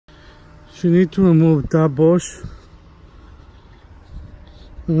She need to remove that bush. I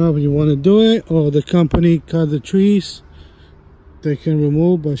don't know if you want to do it or the company cut the trees. They can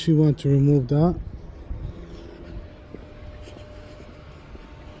remove, but she wants to remove that.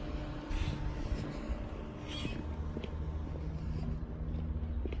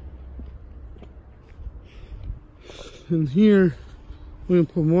 And here we're gonna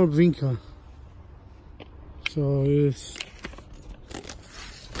put more vinca. So it's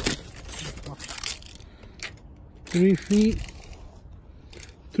 3 feet,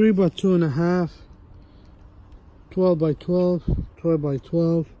 3 by 2.5, 12 by 12, 12 by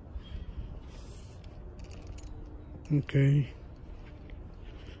 12. Okay.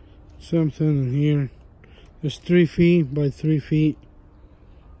 Something in here. There's 3 feet by 3 feet.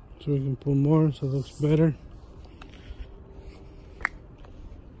 So we can put more so it looks better.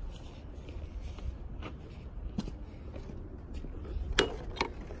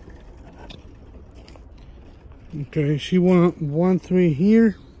 Okay, she want 1-3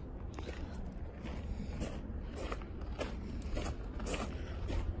 here.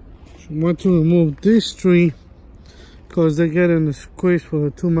 She want to remove this tree because they get in the squeeze for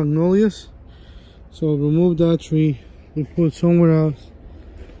the 2 magnolias. So remove that tree. We put somewhere else.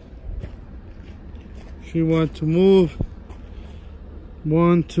 She want to move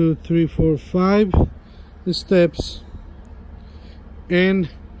 1, 2, 3, 4, 5 steps, and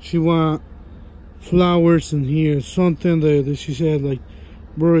she want flowers in here, something that she said like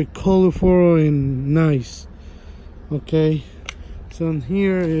very colorful and nice. Okay, so in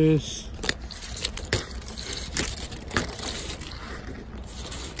here is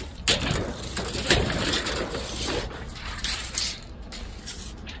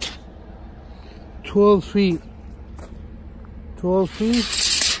 $12 feet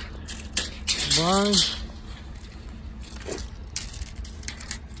by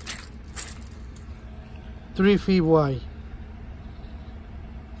 3 feet wide.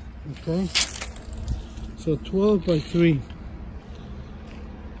 Okay, so 12 by 3.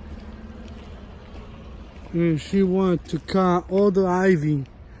 And she wanted to cut all the ivy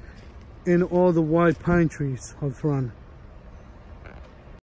and all the white pine trees up front.